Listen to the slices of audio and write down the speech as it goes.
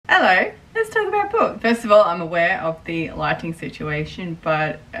Hello, let's talk about book. First of all, I'm aware of the lighting situation,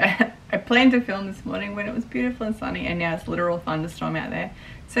 but I planned to film this morning when it was beautiful and sunny, and now it's literal thunderstorm out there.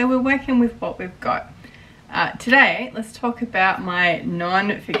 So we're working with what we've got. Today, let's talk about my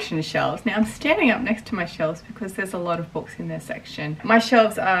non-fiction shelves. Now I'm standing up next to my shelves because there's a lot of books in their section. My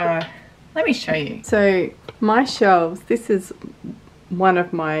shelves are, let me show you. So my shelves, this is one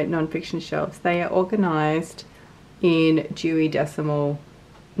of my non-fiction shelves. They are organized in Dewey Decimal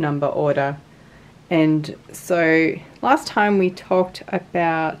number order. And so last time we talked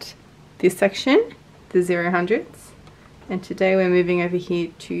about this section, the 000s, and today we're moving over here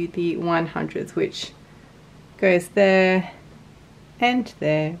to the 100s, which goes there and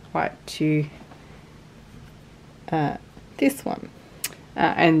there right to this one.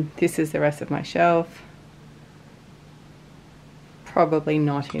 And this is the rest of my shelf. Probably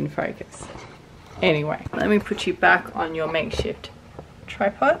not in focus. Anyway, let me put you back on your makeshift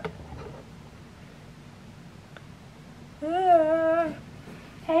tripod. Hey,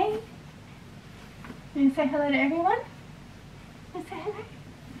 you want to say hello to everyone? You want to say hello?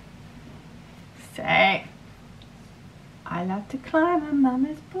 Say, I love to climb on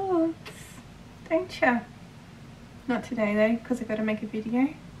Mama's books, don't you? Not today though, because I've got to make a video.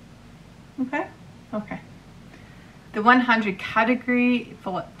 Okay? Okay. The 100 category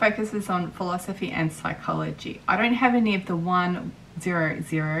focuses on philosophy and psychology. I don't have any of the 100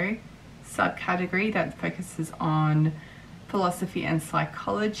 subcategory that focuses on philosophy and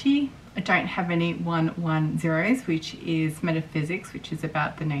psychology. I don't have any 110s, which is metaphysics, which is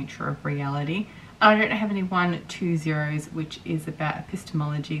about the nature of reality. I don't have any 120s, which is about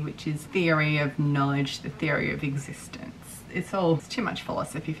epistemology, which is theory of knowledge, the theory of existence. It's too much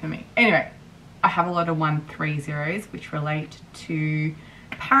philosophy for me. Anyway, I have a lot of 130s, which relate to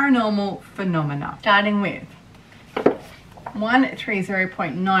paranormal phenomena. Starting with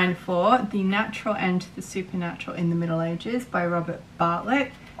 130.94, The Natural and the Supernatural in the Middle Ages by Robert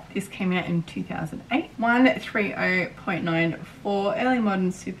Bartlett. This came out in 2008. 130.94, Early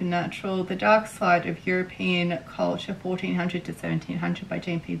Modern Supernatural, The Dark Side of European Culture, 1400 to 1700 by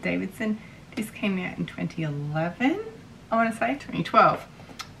James P. Davidson. This came out in 2011, I want to say, 2012.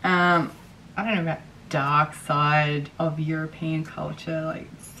 I don't know about dark side of European culture, like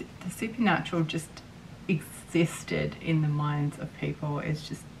the supernatural just existed in the minds of people. It's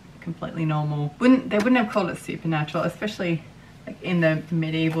just completely normal. They wouldn't have called it supernatural, especially like in the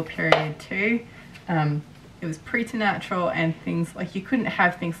medieval period too. It was preternatural, and things like, you couldn't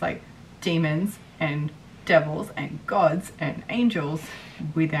have things like demons and devils and gods and angels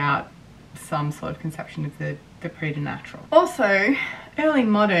without some sort of conception of the preternatural. Also, early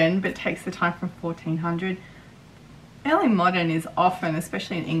modern, but takes the time from 1400. Early modern is often,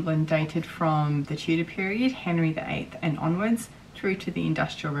 especially in England, dated from the Tudor period, Henry VIII and onwards, through to the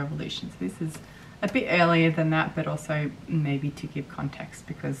Industrial Revolution. So this is a bit earlier than that, but also maybe to give context,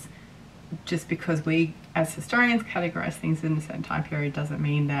 because just because we as historians categorize things in a certain time period doesn't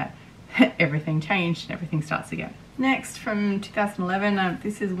mean that everything changed and everything starts again. Next, from 2011,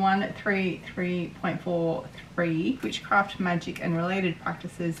 this is 133.43, Witchcraft, Magic and Related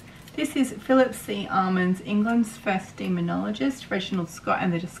Practices. This is Philip C. Almond's England's First Demonologist, Reginald, Scot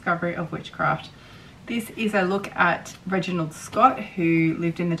and the Discovery of Witchcraft. This is a look at Reginald Scot, who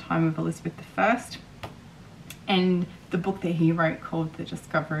lived in the time of Elizabeth I, and the book that he wrote called The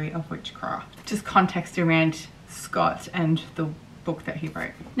Discovery of Witchcraft. Just context around Scot and the book that he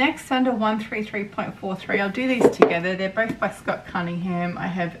wrote. Next, under 133.43, I'll do these together. They're both by Scott Cunningham. I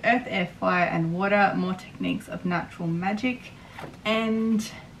have Earth, Air, Fire and Water, More Techniques of Natural Magic, and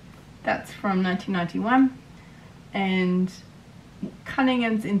that's from 1991. And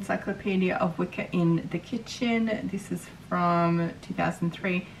Cunningham's Encyclopedia of Wicca in the Kitchen. This is from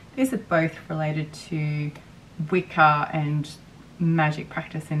 2003. These are both related to Wicca and magic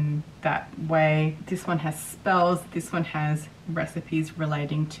practice in that way. This one has spells, this one has recipes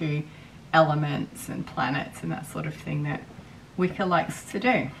relating to elements and planets and that sort of thing that Wicca likes to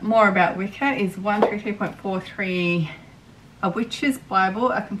do. More about Wicca is 133.43, A Witch's Bible,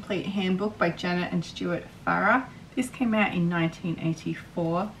 A Complete Handbook by Janet and Stewart Farrar. This came out in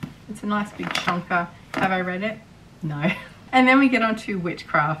 1984. It's a nice big chunker. Have I read it? No. And then we get on to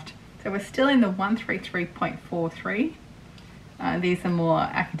Witchcraft. So we're still in the 133.43. These are more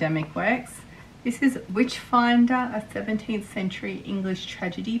academic works. This is Witchfinder, a 17th-century English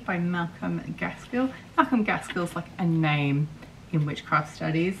tragedy by Malcolm Gaskill. Malcolm Gaskill's like a name in witchcraft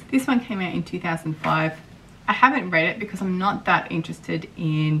studies. This one came out in 2005. I haven't read it because I'm not that interested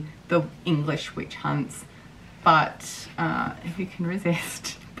in the English witch hunts, but who can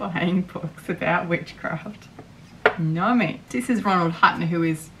resist buying books about witchcraft? No me. This is Ronald Hutton, who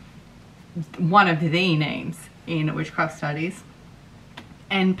is one of the names in witchcraft studies,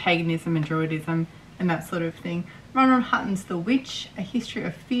 and paganism and druidism and that sort of thing. Ronald Hutton's The Witch, A History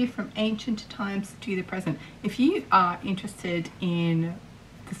of Fear from Ancient Times to the Present. If you are interested in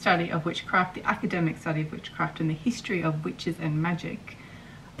the study of witchcraft, the academic study of witchcraft and the history of witches and magic,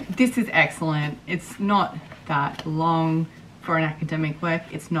 this is excellent. It's not that long for an academic work.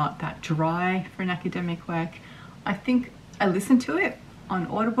 It's not that dry for an academic work. I think I listened to it on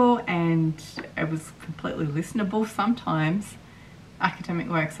Audible and it was completely listenable. Sometimes academic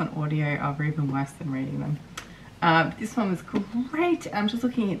works on audio are even worse than reading them. This one was great. I'm just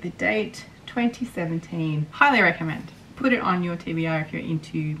looking at the date, 2017. Highly recommend. Put it on your TBR if you're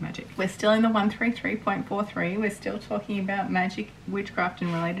into magic. We're still in the 133.43. We're still talking about magic, witchcraft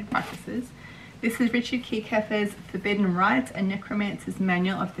and related practices. This is Richard Kieckhefer's Forbidden Rites, a Necromancer's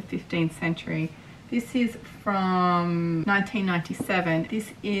Manual of the 15th Century. This is from 1997.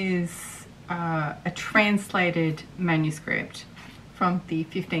 This is a translated manuscript from the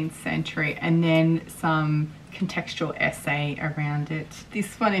 15th century and then some contextual essay around it.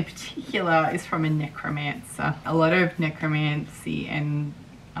 This one in particular is from a necromancer. A lot of necromancy and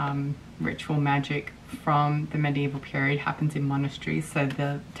ritual magic from the medieval period happens in monasteries, so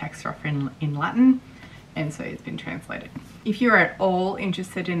the texts are often in Latin, and so it's been translated. If you're at all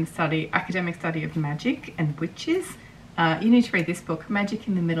interested in the academic study of magic and witches, you need to read this book, Magic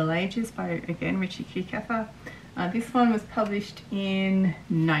in the Middle Ages by, again, Richard Kieckhefer. This one was published in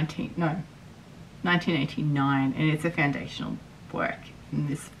 1989, and it's a foundational work in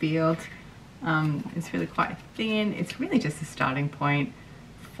this field. It's really quite thin. It's really just a starting point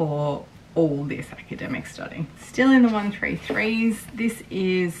for all this academic study. Still in the 133s, this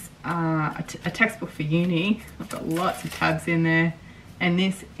is a textbook for uni. I've got lots of tabs in there, and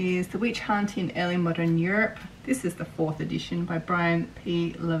this is The Witch Hunt in Early Modern Europe. This is the 4th edition by Brian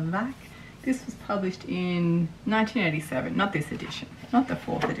P. Levac. This was published in 1987, not this edition, not the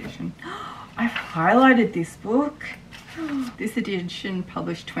 4th edition. I've highlighted this book. This edition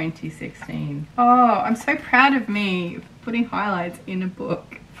published 2016. Oh, I'm so proud of me for putting highlights in a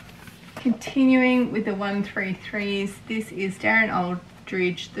book. Continuing with the 133s, this is Darren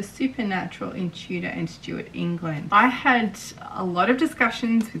Aldridge, The Supernatural in Tudor and Stewart England. I had a lot of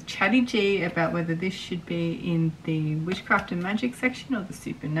discussions with Chatty G about whether this should be in the Witchcraft and Magic section or the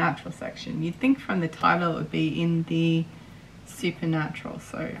Supernatural section. You'd think from the title it would be in the Supernatural,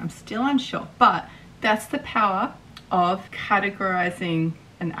 so I'm still unsure, but that's the power of categorizing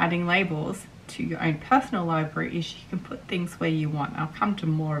and adding labels to your own personal library, is you can put things where you want. I'll come to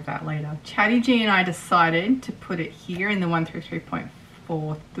more of that later. Chatty G and I decided to put it here in the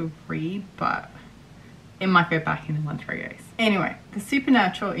 133.43, but it might go back in the 138s. Anyway, The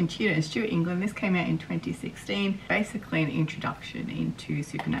Supernatural in Tudor and Stewart England. This came out in 2016. Basically an introduction into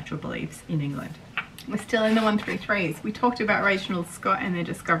supernatural beliefs in England. We're still in the 133s. We talked about Reginald, Scot and their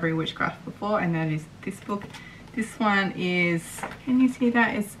Discoverie of Witchcraft before, and that is this book. This one is, can you see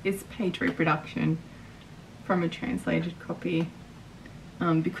that? It's page reproduction from a translated copy,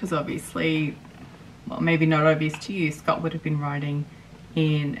 because obviously, well, maybe not obvious to you, Scot would have been writing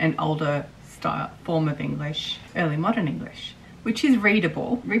in an older style form of English, early modern English, which is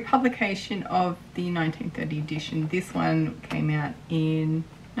readable. Republication of the 1930 edition. This one came out in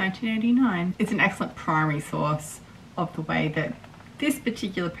 1989. It's an excellent primary source of the way that this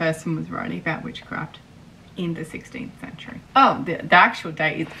particular person was writing about witchcraft in the 16th century. Oh, the actual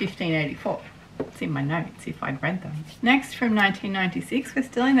date is 1584. It's in my notes if I'd read them. Next, from 1996, we're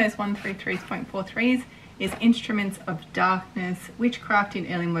still in those 133.43s, is Instruments of Darkness, Witchcraft in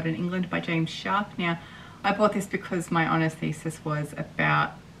Early Modern England by James Sharp. Now, I bought this because my honours thesis was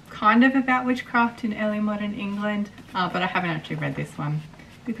about, kind of about witchcraft in early modern England, but I haven't actually read this one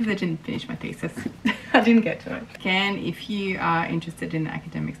because I didn't finish my thesis. I didn't get to it. Again, if you are interested in the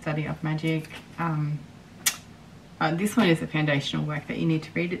academic study of magic, this one is a foundational work that you need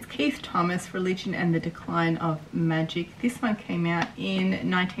to read. It's Keith Thomas, Religion and the Decline of Magic. This one came out in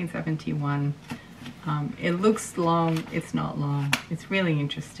 1971. It looks long, it's not long. It's really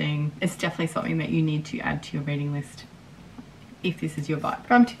interesting. It's definitely something that you need to add to your reading list if this is your vibe.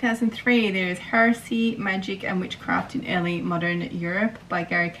 From 2003, there is Heresy, Magic and Witchcraft in Early Modern Europe by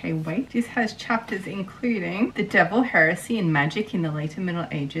Gary K. Waite. This has chapters including The Devil, Heresy and Magic in the Later Middle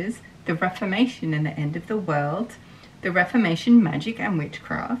Ages, The Reformation and the End of the World, The Reformation, Magic and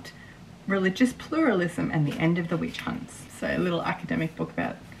Witchcraft, Religious Pluralism and the End of the Witch Hunts. So a little academic book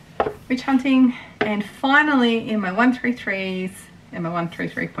about witch hunting. And finally, in my 133s and my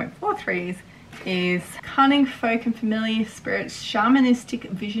 133.43s is Cunning Folk and Familiar Spirits, Shamanistic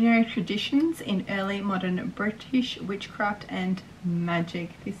Visionary Traditions in Early Modern British Witchcraft and Magic.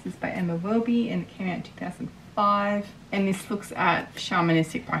 This is by Emma Welby and it came out in 2005. And this looks at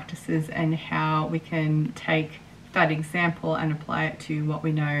shamanistic practices and how we can take that example and apply it to what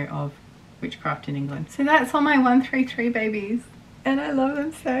we know of witchcraft in England. So that's all my 133 babies and I love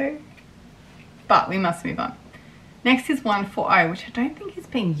them so. But we must move on. Next is 140, which I don't think is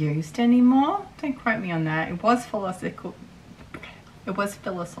being used anymore. Don't quote me on that. It was philosophical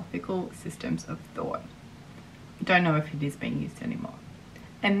systems of thought. I don't know if it is being used anymore.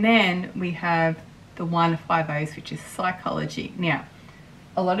 And then we have the 150s, which is psychology. Now,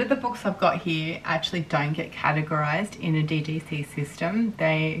 a lot of the books I've got here actually don't get categorized in a DDC system.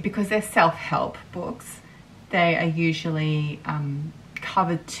 Because they're self-help books, they are usually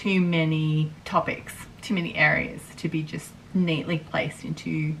cover too many topics, too many areas to be just neatly placed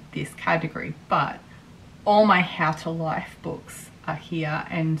into this category. But all my how to life books are here,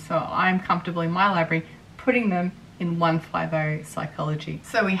 and so I'm comfortable in my library putting them in 150 psychology.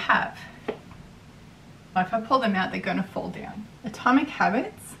 So we have, if I pull them out, they're going to fall down. Atomic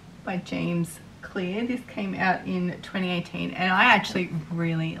Habits by James Clear. This came out in 2018 and I actually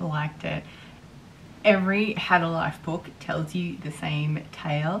really liked it. Every how to life book tells you the same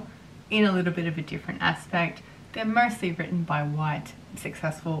tale in a little bit of a different aspect. They're mostly written by white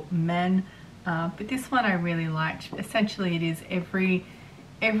successful men, but this one I really liked. Essentially it is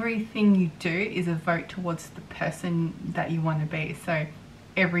everything you do is a vote towards the person that you want to be. So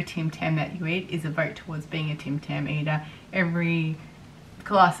every Tim Tam that you eat is a vote towards being a Tim Tam eater. Every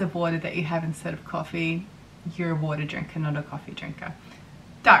glass of water that you have instead of coffee, you're a water drinker, not a coffee drinker.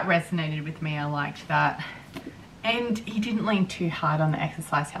 That resonated with me. I liked that. And he didn't lean too hard on the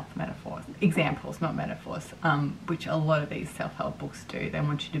exercise health metaphors, examples, not metaphors, which a lot of these self-help books do. They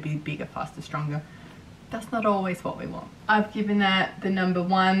want you to be bigger, faster, stronger. That's not always what we want. I've given that the number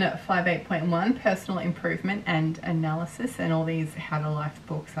 158.1, personal improvement and analysis, and all these how to life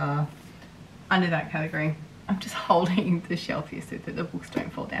books are under that category. I'm just holding the shelf here so that the books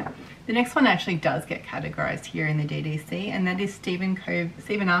don't fall down. The next one actually does get categorized here in the DDC, and that is Stephen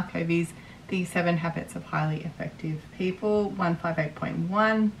R. Covey's The 7 Habits of Highly Effective People,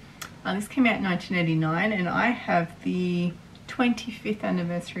 158.1. This came out in 1989 and I have the 25th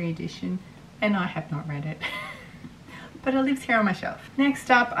anniversary edition and I have not read it. But it lives here on my shelf. Next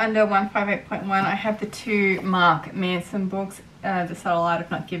up, under 158.1, I have the 2 Mark Manson books, The Subtle Art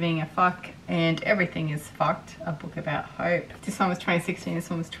of Not Giving a Fuck and Everything is Fucked, a book about hope. This one was 2016, this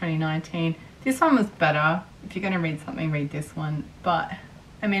one was 2019. This one was better. If you're going to read something, read this one. But,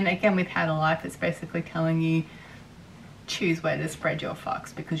 I mean, again, with How to Life, it's basically telling you choose where to spread your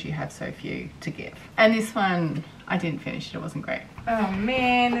fucks because you have so few to give. And this one, I didn't finish it, it wasn't great. Oh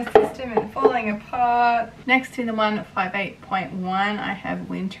man, the system is falling apart. Next to the 158.1, I have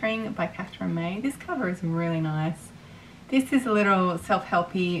Wintering by Catherine May. This cover is really nice. This is a little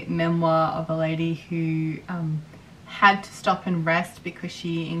self-helpy memoir of a lady who had to stop and rest because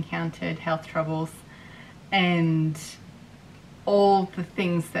she encountered health troubles, and all the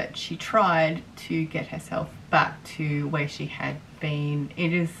things that she tried to get herself back to where she had been.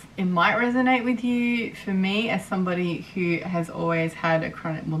 It might resonate with you. For me, as somebody who has always had a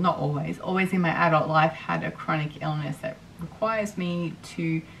chronic, well, not always in my adult life had a chronic illness that requires me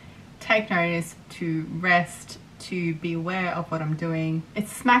to take notice, to rest, to be aware of what I'm doing.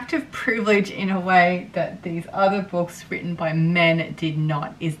 It's smacked of privilege in a way that these other books written by men did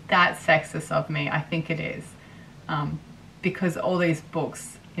not. Is that sexist of me? I think it is. Because all these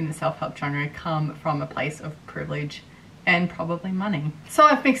books in the self-help genre come from a place of privilege and probably money. So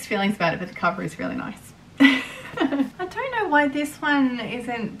I have mixed feelings about it, but the cover is really nice. I don't know why this one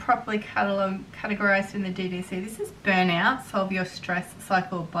isn't properly categorized in the DDC. This is Burnout, Solve Your Stress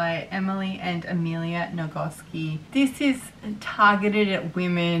Cycle by Emily and Amelia Nagoski. This is targeted at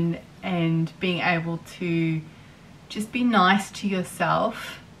women and being able to just be nice to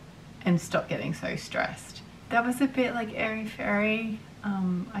yourself and stop getting so stressed. That was a bit like Airy Fairy.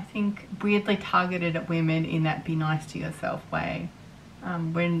 I think weirdly targeted at women in that be nice to yourself way.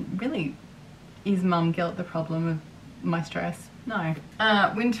 When really, is mum guilt the problem of my stress? No.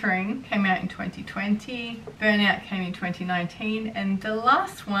 Wintering came out in 2020. Burnout came in 2019. And the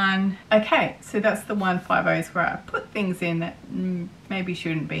last one, okay, so that's the 150s where I put things in that maybe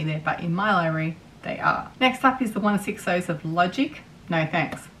shouldn't be there, but in my library, they are. Next up is the 160s of Logic. No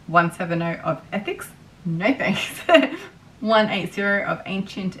thanks. 170 of Ethics. No thanks. 180 of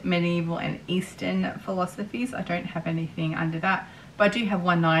Ancient, Medieval and Eastern Philosophies. I don't have anything under that, but I do have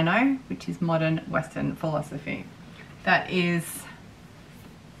 190, which is Modern Western Philosophy. That is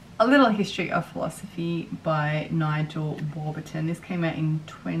A Little History of Philosophy by Nigel Warburton. This came out in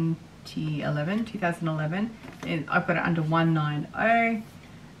 2011. And I've got it under 190.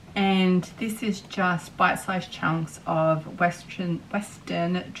 And this is just bite-sized chunks of Western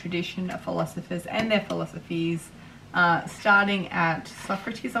tradition of philosophers and their philosophies, starting at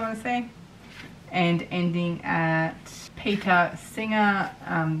Socrates, I want to say, and ending at Peter Singer.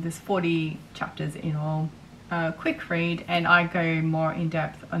 There's 40 chapters in all. Quick read, and I go more in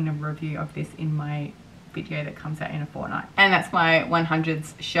depth on a review of this in my video that comes out in a fortnight. And that's my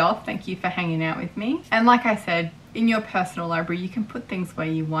 100s shelf. Thank you for hanging out with me. And like I said, in your personal library you can put things where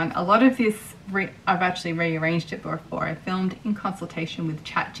you want. A lot of this I've actually rearranged it before I filmed in consultation with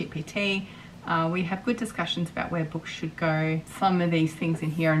ChatGPT. We have good discussions about where books should go. Some of these things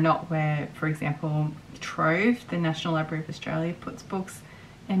in here are not where, for example, Trove, the National Library of Australia, puts books,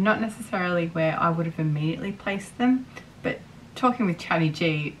 and not necessarily where I would have immediately placed them, but talking with Chatty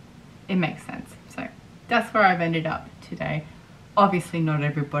G, it makes sense. So that's where I've ended up today. Obviously not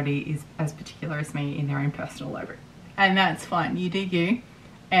everybody is as particular as me in their own personal library, and that's fine. You do you,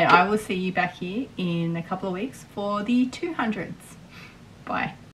 and I will see you back here in a couple of weeks for the 200s. Bye.